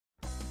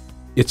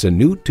It's a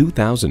new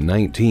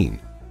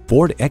 2019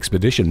 Ford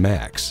Expedition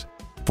Max.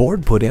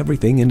 Ford put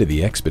everything into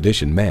the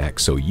Expedition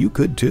Max so you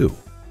could too.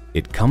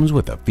 It comes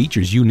with the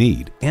features you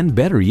need and,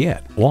 better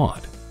yet,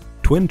 want.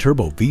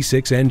 Twin-turbo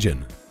V6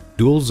 engine,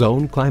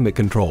 dual-zone climate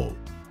control,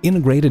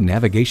 integrated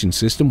navigation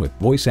system with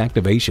voice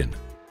activation,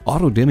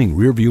 auto-dimming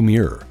rearview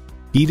mirror,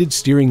 heated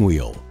steering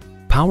wheel,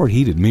 power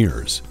heated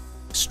mirrors,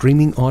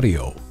 streaming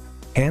audio,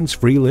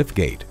 hands-free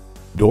liftgate,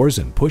 doors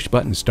and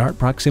push-button start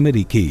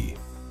proximity key,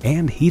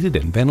 and heated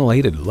and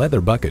ventilated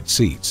leather bucket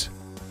seats.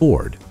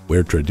 Ford,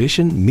 where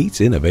tradition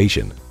meets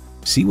innovation.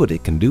 See what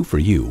it can do for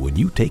you when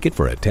you take it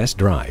for a test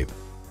drive.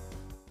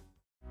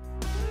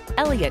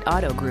 Elliott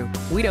Auto Group.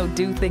 We don't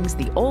do things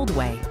the old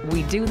way,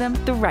 we do them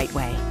the right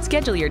way.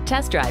 Schedule your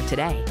test drive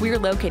today. We're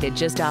located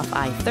just off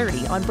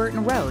I-30 on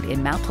Burton Road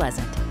in Mount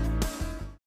Pleasant.